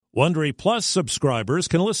Wondery Plus subscribers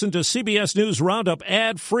can listen to CBS News Roundup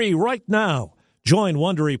ad-free right now. Join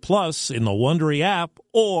Wondery Plus in the Wondery app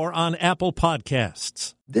or on Apple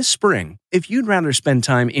Podcasts. This spring, if you'd rather spend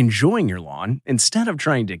time enjoying your lawn instead of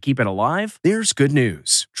trying to keep it alive, there's good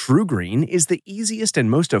news. True Green is the easiest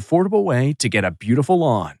and most affordable way to get a beautiful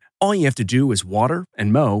lawn. All you have to do is water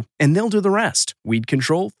and mow, and they'll do the rest. Weed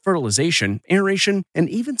control, fertilization, aeration, and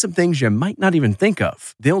even some things you might not even think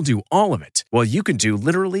of. They'll do all of it, while you can do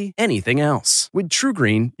literally anything else. With True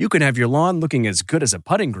Green, you can have your lawn looking as good as a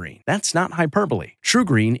putting green. That's not hyperbole. True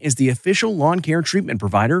Green is the official lawn care treatment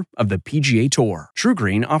provider of the PGA Tour. True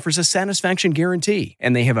Green offers a satisfaction guarantee,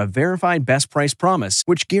 and they have a verified best price promise,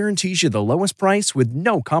 which guarantees you the lowest price with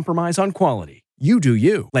no compromise on quality. You do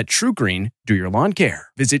you. Let True Green do your lawn care.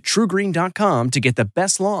 Visit TrueGreen.com to get the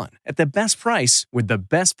best lawn at the best price with the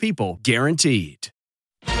best people guaranteed.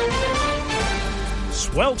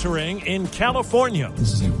 Sweltering in California.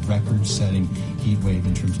 This is a record-setting heat wave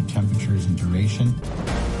in terms of temperatures and duration.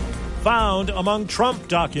 Found among Trump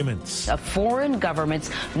documents. A foreign government's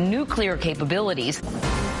nuclear capabilities.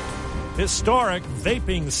 Historic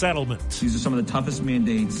vaping settlements. These are some of the toughest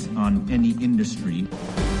mandates on any industry.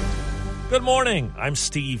 Good morning. I'm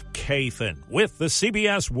Steve Kathan with the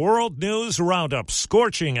CBS World News Roundup.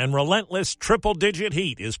 Scorching and relentless triple-digit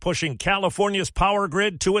heat is pushing California's power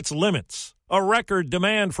grid to its limits. A record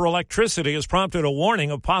demand for electricity has prompted a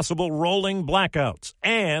warning of possible rolling blackouts.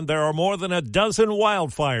 And there are more than a dozen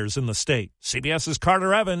wildfires in the state. CBS's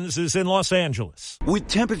Carter Evans is in Los Angeles. With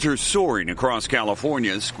temperatures soaring across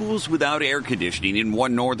California, schools without air conditioning in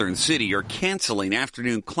one northern city are canceling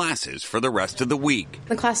afternoon classes for the rest of the week.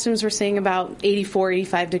 The classrooms were seeing about 84,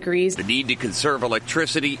 85 degrees. The need to conserve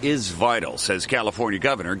electricity is vital, says California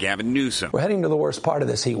Governor Gavin Newsom. We're heading to the worst part of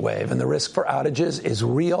this heat wave, and the risk for outages is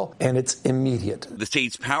real, and it's immediate. The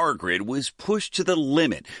state's power grid was pushed to the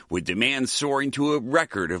limit, with demand soaring to a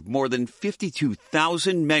record of more than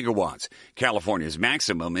 52,000 megawatts. California's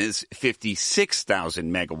maximum is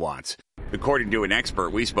 56,000 megawatts. According to an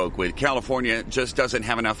expert we spoke with, California just doesn't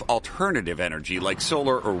have enough alternative energy like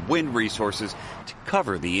solar or wind resources to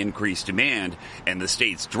cover the increased demand, and the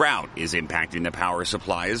state's drought is impacting the power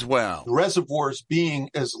supply as well. The reservoirs being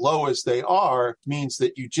as low as they are means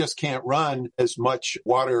that you just can't run as much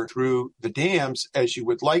water through the dams as you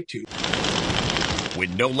would like to.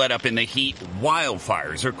 With no let-up in the heat,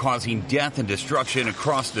 wildfires are causing death and destruction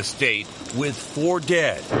across the state, with 4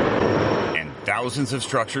 dead. Thousands of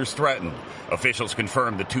structures threatened. Officials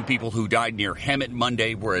confirmed the 2 people who died near Hemet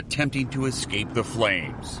Monday were attempting to escape the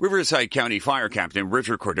flames. Riverside County Fire Captain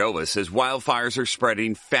Richard Cordova says wildfires are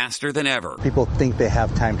spreading faster than ever. People think they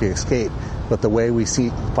have time to escape, but the way we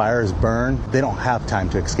see fires burn, they don't have time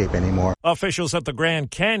to escape anymore. Officials at the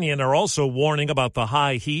Grand Canyon are also warning about the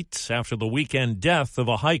high heat after the weekend death of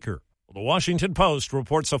a hiker. The Washington Post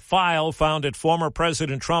reports a file found at former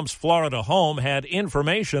President Trump's Florida home had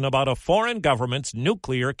information about a foreign government's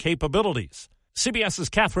nuclear capabilities. CBS's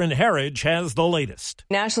Catherine Herridge has the latest.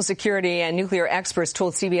 National security and nuclear experts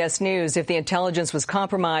told CBS News if the intelligence was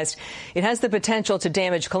compromised, it has the potential to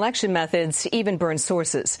damage collection methods, even burn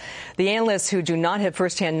sources. The analysts who do not have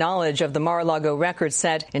firsthand knowledge of the Mar-a-Lago records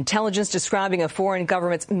said intelligence describing a foreign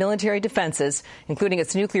government's military defenses, including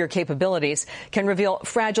its nuclear capabilities, can reveal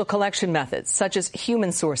fragile collection methods, such as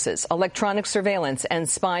human sources, electronic surveillance, and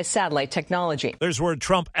spy satellite technology. There's word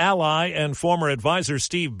Trump ally and former advisor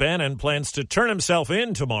Steve Bannon plans to turn himself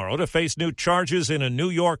in tomorrow to face new charges in a New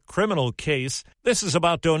York criminal case. This is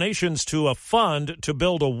about donations to a fund to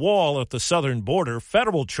build a wall at the southern border.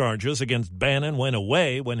 Federal charges against Bannon went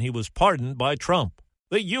away when he was pardoned by Trump.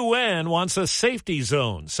 The UN wants a safety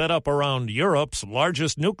zone set up around Europe's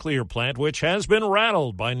largest nuclear plant, which has been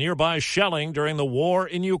rattled by nearby shelling during the war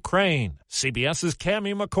in Ukraine. CBS's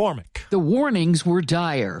Cammie McCormick. The warnings were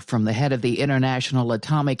dire from the head of the International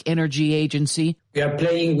Atomic Energy Agency. We are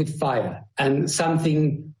playing with fire, and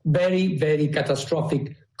something very, very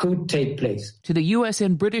catastrophic could take place. To the U.S.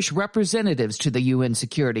 and British representatives to the UN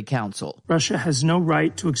Security Council. Russia has no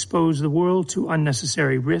right to expose the world to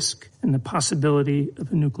unnecessary risk and the possibility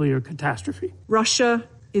of a nuclear catastrophe. Russia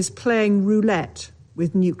is playing roulette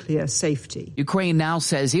with nuclear safety. Ukraine now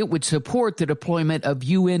says it would support the deployment of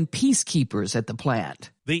UN peacekeepers at the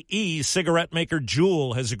plant. The e-cigarette maker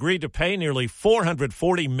Juul has agreed to pay nearly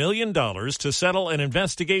 $440 million to settle an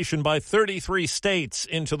investigation by 33 states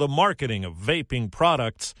into the marketing of vaping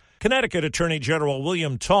products. Connecticut Attorney General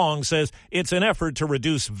William Tong says it's an effort to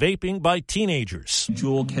reduce vaping by teenagers.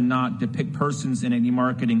 Juul cannot depict persons in any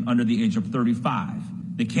marketing under the age of 35.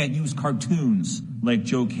 They can't use cartoons like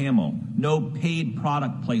Joe Camel. No paid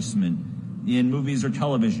product placement in movies or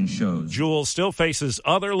television shows. Juul still faces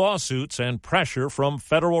other lawsuits and pressure from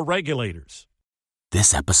federal regulators.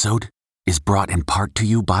 This episode is brought in part to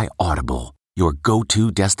you by Audible, your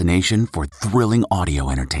go-to destination for thrilling audio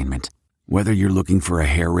entertainment. Whether you're looking for a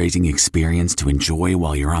hair-raising experience to enjoy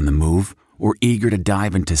while you're on the move or eager to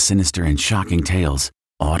dive into sinister and shocking tales,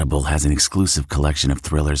 Audible has an exclusive collection of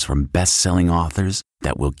thrillers from best-selling authors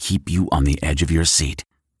that will keep you on the edge of your seat.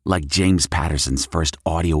 Like James Patterson's first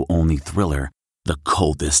audio-only thriller, The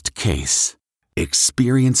Coldest Case.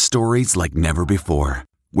 Experience stories like never before,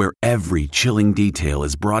 where every chilling detail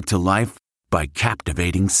is brought to life by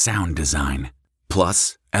captivating sound design.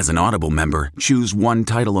 Plus, as an Audible member, choose one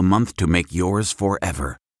title a month to make yours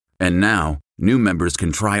forever. And now, new members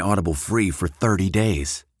can try Audible free for 30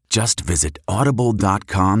 days. Just visit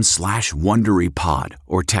audible.com/WonderyPod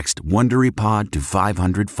or text WonderyPod to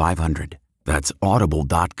 500-500. That's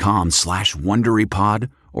audible.com/WonderyPod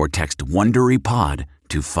or text WonderyPod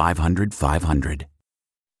to 500-500.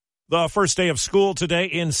 The first day of school today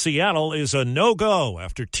in Seattle is a no-go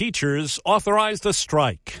after teachers authorized a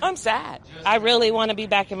strike. I'm sad. I really want to be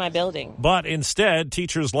back in my building. But instead,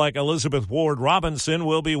 teachers like Elizabeth Ward Robinson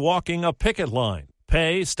will be walking a picket line.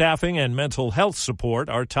 Pay, staffing, and mental health support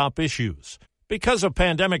are top issues. Because of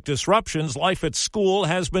pandemic disruptions, life at school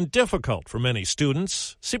has been difficult for many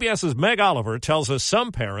students. CBS's Meg Oliver tells us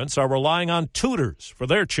some parents are relying on tutors for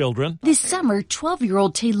their children. This summer,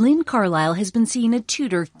 12-year-old Taylin Carlisle has been seeing a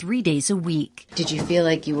tutor 3 days a week. Did you feel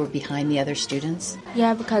like you were behind the other students?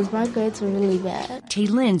 Yeah, because my grades were really bad.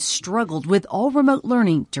 Taylin struggled with all remote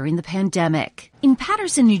learning during the pandemic. In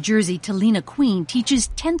Patterson, New Jersey, Talina Queen teaches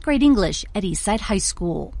 10th grade English at Eastside High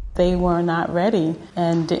School. They were not ready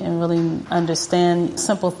and didn't really understand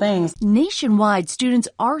simple things. Nationwide, students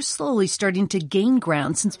are slowly starting to gain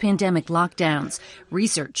ground since pandemic lockdowns.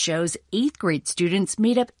 Research shows 8th grade students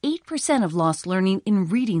made up 8% of lost learning in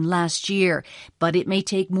reading last year, but it may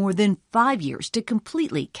take more than 5 years to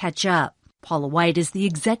completely catch up. Paula White is the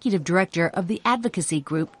executive director of the advocacy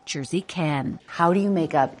group Jersey Can. How do you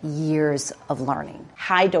make up years of learning?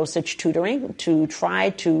 High dosage tutoring to try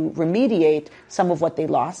to remediate some of what they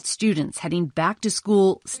lost. Students heading back to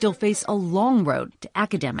school still face a long road to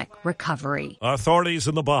academic recovery. Authorities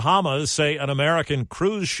in the Bahamas say an American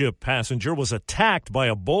cruise ship passenger was attacked by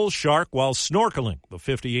a bull shark while snorkeling. The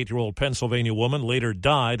 58-year-old Pennsylvania woman later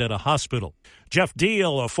died at a hospital. Jeff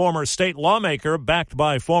Deal, a former state lawmaker backed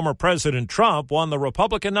by former President Trump, won the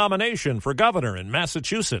Republican nomination for governor in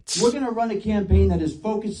Massachusetts. We're going to run a campaign that is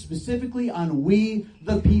focused specifically on we,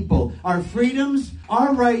 the people, our freedoms,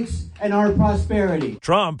 our rights, and our prosperity.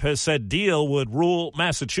 Trump has said Deal would rule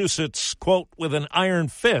Massachusetts, quote, with an iron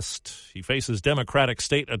fist. He faces Democratic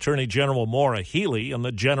State Attorney General Maura Healey in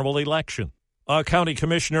the general election. A county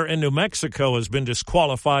commissioner in New Mexico has been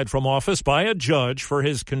disqualified from office by a judge for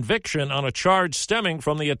his conviction on a charge stemming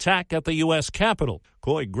from the attack at the U.S. Capitol.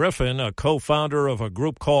 Coy Griffin, a co-founder of a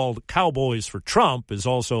group called Cowboys for Trump, is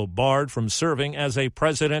also barred from serving as a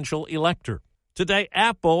presidential elector. Today,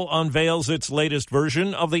 Apple unveils its latest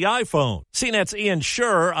version of the iPhone. CNET's Ian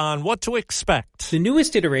Scher on what to expect. The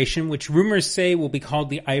newest iteration, which rumors say will be called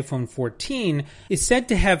the iPhone 14, is said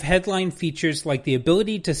to have headline features like the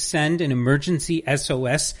ability to send an emergency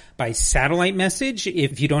SOS by satellite message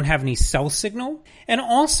if you don't have any cell signal, and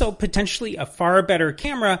also potentially a far better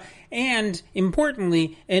camera and,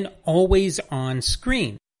 importantly, an always-on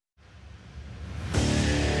screen.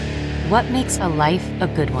 What makes a life a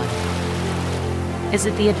good one? Is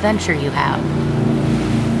it the adventure you have?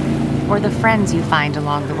 Or the friends you find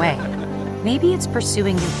along the way? Maybe it's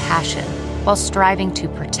pursuing your passion while striving to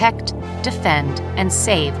protect, defend, and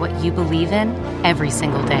save what you believe in every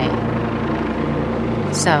single day.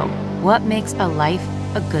 So, what makes a life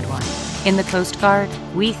a good one? In the Coast Guard,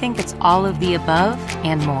 we think it's all of the above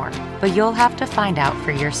and more, but you'll have to find out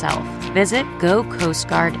for yourself. Visit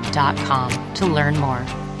gocoastguard.com to learn more.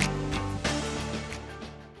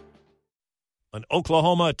 An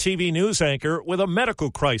Oklahoma TV news anchor with a medical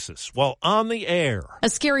crisis while on the air. A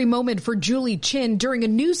scary moment for Julie Chin during a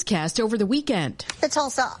newscast over the weekend. The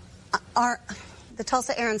Tulsa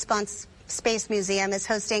Air and Space Museum is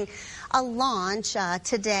hosting a launch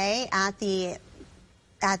today at the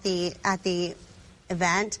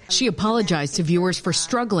event. She apologized to viewers for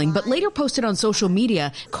struggling, but later posted on social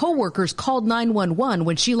media, co-workers called 911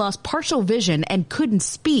 when she lost partial vision and couldn't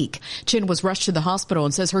speak. Chin was rushed to the hospital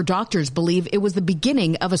and says her doctors believe it was the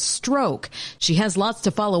beginning of a stroke. She has lots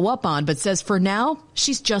to follow up on, but says for now,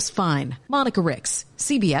 she's just fine. Monica Ricks,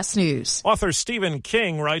 CBS News. Author Stephen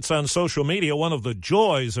King writes on social media one of the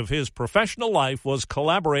joys of his professional life was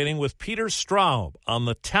collaborating with Peter Straub on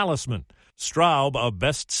The Talisman. Straub, a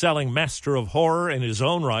best-selling master of horror in his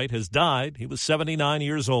own right, has died. He was 79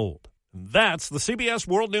 years old. And that's the CBS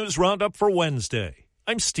World News Roundup for Wednesday.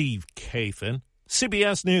 I'm Steve Kathan,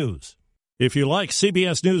 CBS News. If you like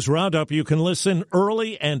CBS News Roundup, you can listen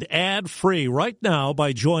early and ad-free right now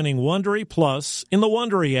by joining Wondery Plus in the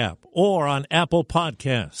Wondery app or on Apple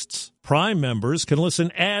Podcasts. Prime members can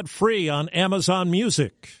listen ad-free on Amazon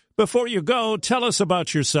Music. Before you go, tell us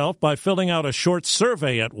about yourself by filling out a short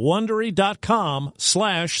survey at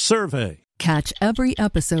Wondery.com/survey. Catch every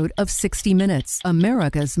episode of 60 Minutes,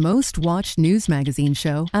 America's most watched news magazine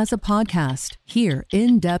show, as a podcast. Hear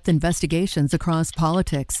in-depth investigations across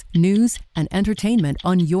politics, news, and entertainment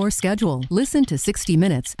on your schedule. Listen to 60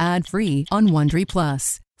 Minutes ad-free on Wondery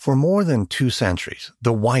Plus. For more than 2 centuries,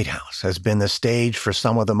 the White House has been the stage for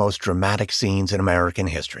some of the most dramatic scenes in American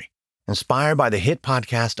history. Inspired by the hit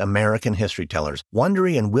podcast American History Tellers,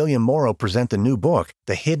 Wondery and William Morrow present the new book,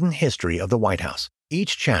 The Hidden History of the White House.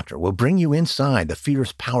 Each chapter will bring you inside the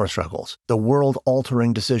fierce power struggles, the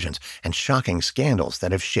world-altering decisions, and shocking scandals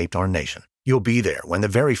that have shaped our nation. You'll be there when the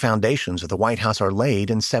very foundations of the White House are laid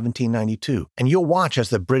in 1792, and you'll watch as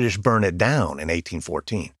the British burn it down in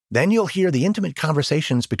 1814. Then you'll hear the intimate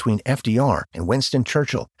conversations between FDR and Winston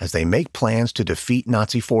Churchill as they make plans to defeat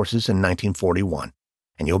Nazi forces in 1941.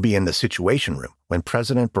 And you'll be in the Situation Room when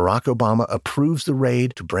President Barack Obama approves the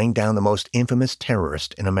raid to bring down the most infamous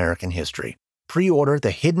terrorist in American history. Pre-order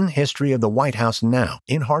The Hidden History of the White House now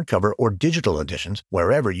in hardcover or digital editions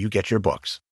wherever you get your books.